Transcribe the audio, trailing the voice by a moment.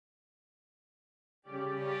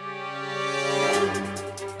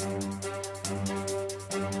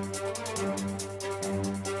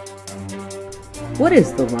What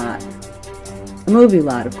is the lot? A movie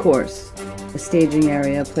lot, of course. A staging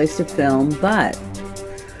area, a place to film, but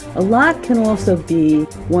a lot can also be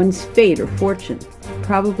one's fate or fortune,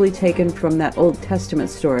 probably taken from that Old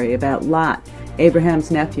Testament story about Lot,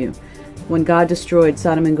 Abraham's nephew. When God destroyed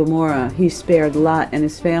Sodom and Gomorrah, he spared Lot and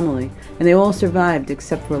his family, and they all survived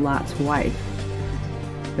except for Lot's wife.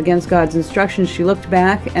 Against God's instructions, she looked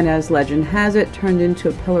back and, as legend has it, turned into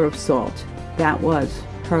a pillar of salt. That was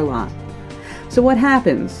her lot. So what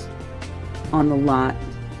happens on the lot?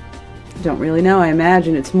 I don't really know. I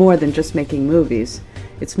imagine it's more than just making movies.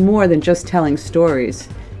 It's more than just telling stories.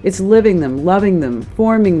 It's living them, loving them,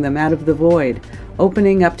 forming them out of the void,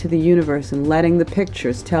 opening up to the universe and letting the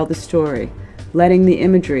pictures tell the story, letting the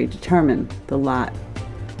imagery determine the lot.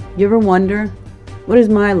 You ever wonder, what is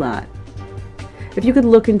my lot? If you could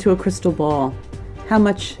look into a crystal ball, how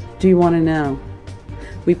much do you want to know?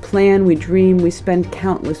 We plan, we dream, we spend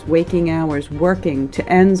countless waking hours working to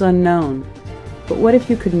ends unknown. But what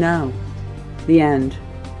if you could know the end?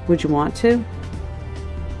 Would you want to?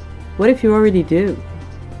 What if you already do?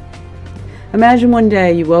 Imagine one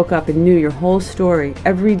day you woke up and knew your whole story,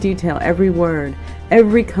 every detail, every word,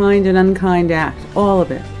 every kind and unkind act, all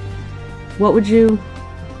of it. What would you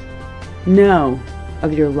know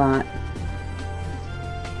of your lot?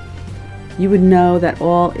 You would know that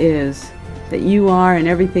all is, that you are and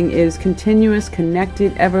everything is continuous,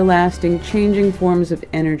 connected, everlasting, changing forms of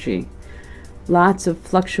energy. Lots of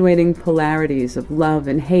fluctuating polarities of love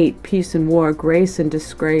and hate, peace and war, grace and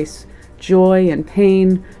disgrace, joy and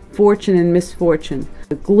pain, fortune and misfortune.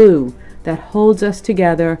 The glue that holds us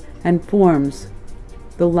together and forms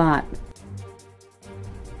the lot.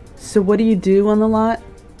 So what do you do on the lot?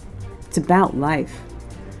 It's about life.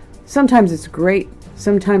 Sometimes it's great,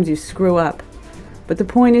 sometimes you screw up. But the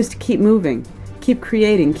point is to keep moving, keep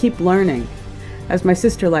creating, keep learning. As my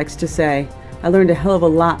sister likes to say, I learned a hell of a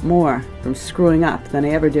lot more from screwing up than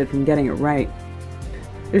I ever did from getting it right.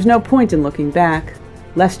 There's no point in looking back,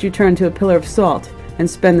 lest you turn to a pillar of salt and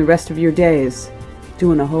spend the rest of your days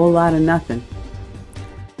doing a whole lot of nothing.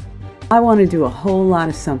 I want to do a whole lot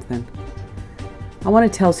of something. I want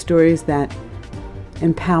to tell stories that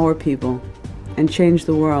empower people and change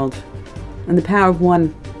the world. And the power of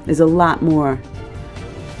one is a lot more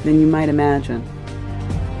than you might imagine.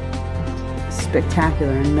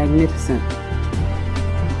 Spectacular and magnificent.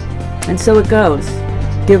 And so it goes.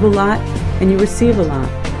 Give a lot and you receive a lot.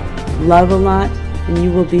 Love a lot and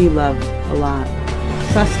you will be loved a lot.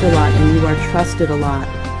 Trust a lot and you are trusted a lot.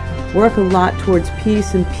 Work a lot towards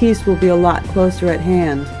peace and peace will be a lot closer at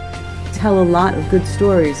hand. Tell a lot of good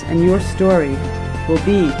stories and your story will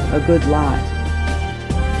be a good lot.